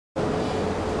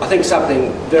I think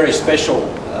something very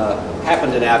special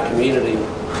happened in our community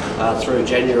through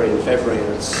January and February,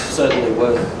 and it's certainly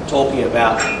worth talking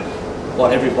about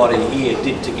what everybody here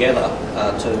did together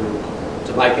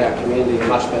to make our community a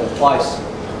much better place.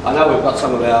 I know we've got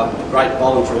some of our great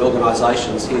voluntary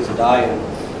organisations here today,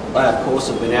 and they of course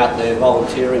have been out there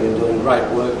volunteering and doing great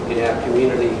work in our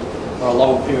community for a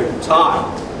long period of time.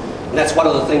 And that's one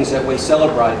of the things that we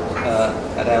celebrate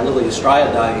at our Lily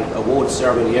Australia Day awards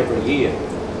ceremony every year,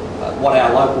 what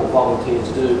our local volunteers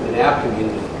do in our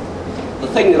community. The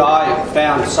thing that I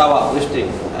found so uplifting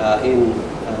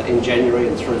in January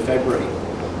and through February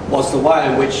was the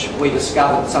way in which we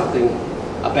discovered something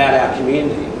about our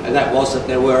community, and that was that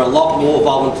there were a lot more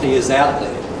volunteers out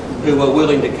there who were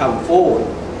willing to come forward.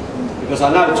 Because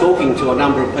I know, talking to a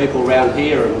number of people around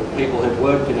here and people who've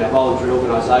worked in our voluntary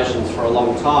organisations for a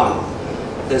long time,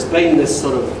 there's been this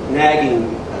sort of nagging,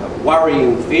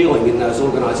 worrying feeling in those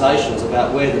organisations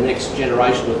about where the next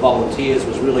generation of volunteers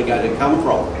was really going to come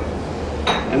from.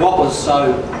 And what was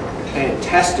so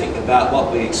fantastic about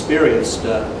what we experienced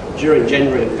during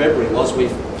January and February was we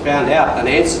found out an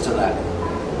answer to that.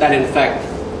 That in fact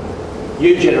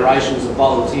new generations of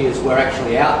volunteers were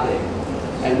actually out there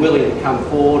and willing to come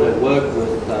forward and work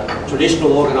with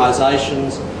traditional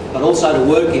organisations, but also to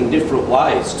work in different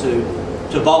ways to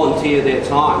volunteer their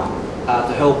time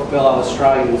to help fellow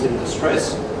Australians in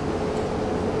distress.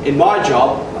 In my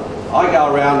job, I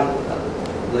go around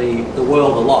the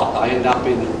world a lot. I end up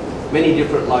in many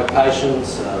different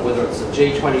locations, whether it's a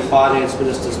G20 finance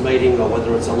ministers meeting or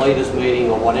whether it's a leaders meeting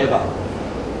or whatever.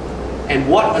 And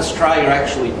what Australia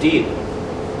actually did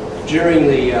during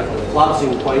the floods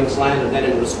in Queensland and then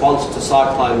in response to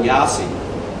Cyclone Yasi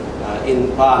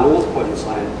in far north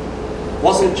Queensland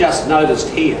wasn't just noticed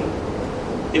here,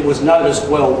 it was noticed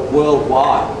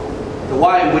worldwide. The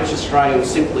way in which Australians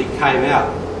simply came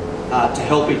out to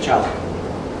help each other.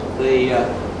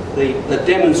 The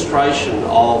demonstration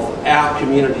of our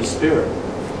community spirit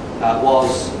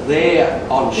was there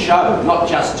on show, not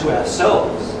just to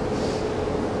ourselves,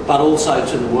 but also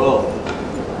to the world.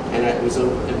 And it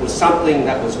was something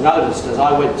that was noticed as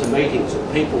I went to meetings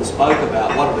and people spoke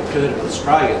about what had occurred in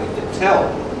Australia. You could tell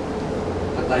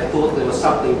that they thought there was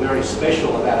something very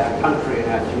special about our country and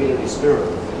our community spirit.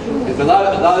 And for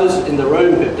those in the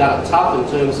room who've done it tough in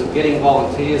terms of getting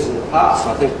volunteers in the past,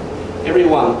 I think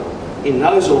everyone in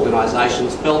those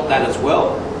organisations felt that as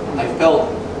well. They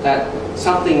felt that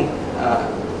something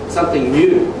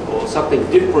new or something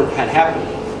different had happened.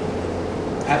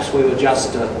 Perhaps we were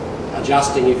just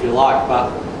adjusting, if you like, but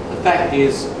the fact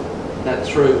is that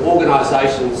through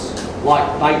organisations like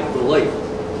Bake Relief,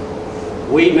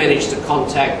 we managed to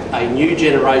contact a new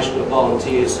generation of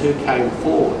volunteers who came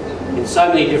forward in so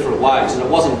many different ways, and it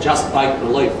wasn't just Bake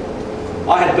Relief.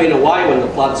 I had been away when the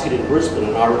floods hit in Brisbane,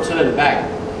 and I returned back,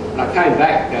 and I came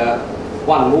back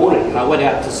one morning and I went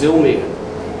out to Zilmere,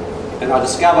 and I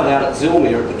discovered out at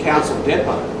Zilmere at the council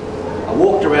depot, I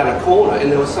walked around a corner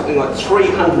and there was something like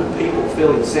 300 people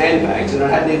filling sandbags, and it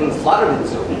hadn't even flooded in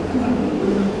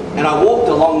Zilmere. And I walked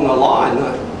along the line and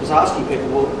I was asking people,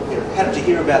 well, you know, how did you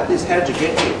hear about this? How did you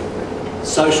get here?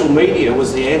 Social media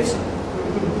was the answer.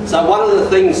 So one of the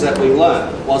things that we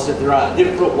learned was that there are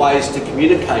different ways to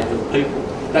communicate with people,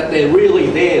 that they're really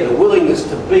there, the willingness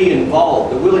to be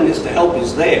involved, the willingness to help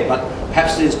is there, but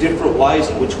perhaps there's different ways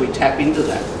in which we tap into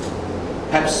that.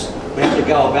 Perhaps we have to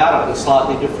go about it in a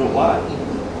slightly different way.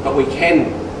 But we can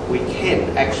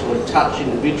actually touch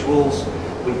individuals,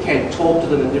 we can talk to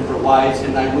them in different ways,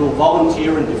 and they will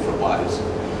volunteer in different ways.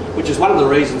 Which is one of the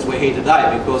reasons we're here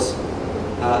today, because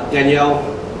Danielle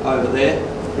over there,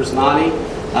 Prismani,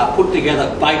 put together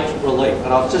Bake Relief.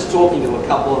 And I was just talking to a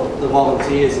couple of the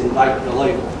volunteers in Bake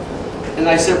Relief, and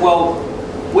they said, well,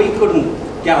 we couldn't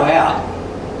go out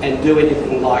and do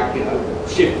anything like, you know,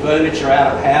 shift furniture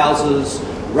out of houses,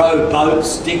 row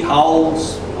boats, dig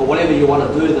holes, or whatever you want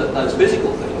to do, those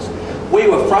physical things. We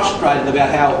were frustrated about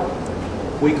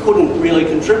how we couldn't really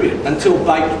contribute until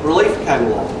Bake Relief came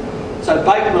along. So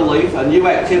Bake Relief, a new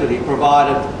activity,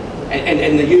 provided,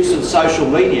 and the use of social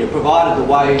media provided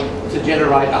the way to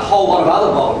generate a whole lot of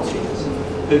other volunteers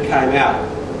who came out.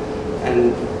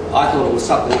 And I thought it was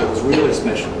something that was really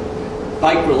special.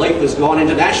 Bake Relief has gone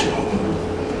international,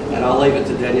 and I'll leave it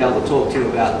to Danielle to talk to you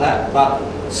about that. But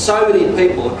so many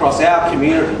people across our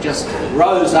community just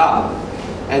rose up,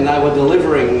 and they were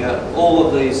delivering all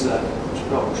of these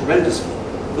tremendous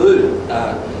food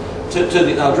they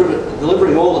were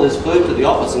delivering all of this food to the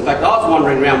office. In fact, I was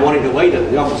wandering around wanting to eat it,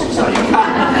 and the office was saying, you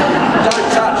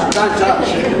can't, don't touch.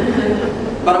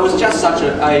 But it was just such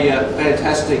a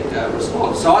fantastic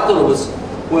response. So I thought it was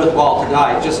worthwhile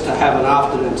today just to have an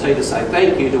afternoon tea to say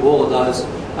thank you to all of those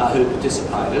who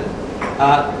participated.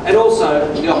 And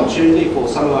also the opportunity for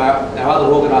some of our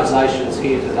other organisations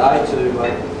here today to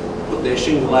put their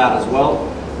shingle out as well.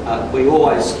 We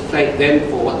always thank them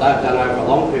for what they've done over a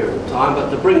long period of time, but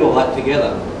to bring all that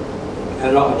together, and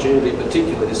an opportunity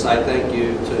particularly to say thank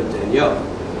you to Danielle.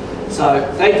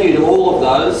 So thank you to all of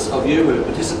those of you who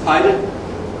participated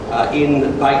in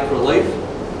Baked Relief,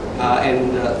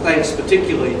 and thanks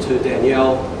particularly to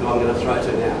Danielle, who I'm going to throw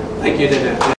to now. Thank you, Danielle.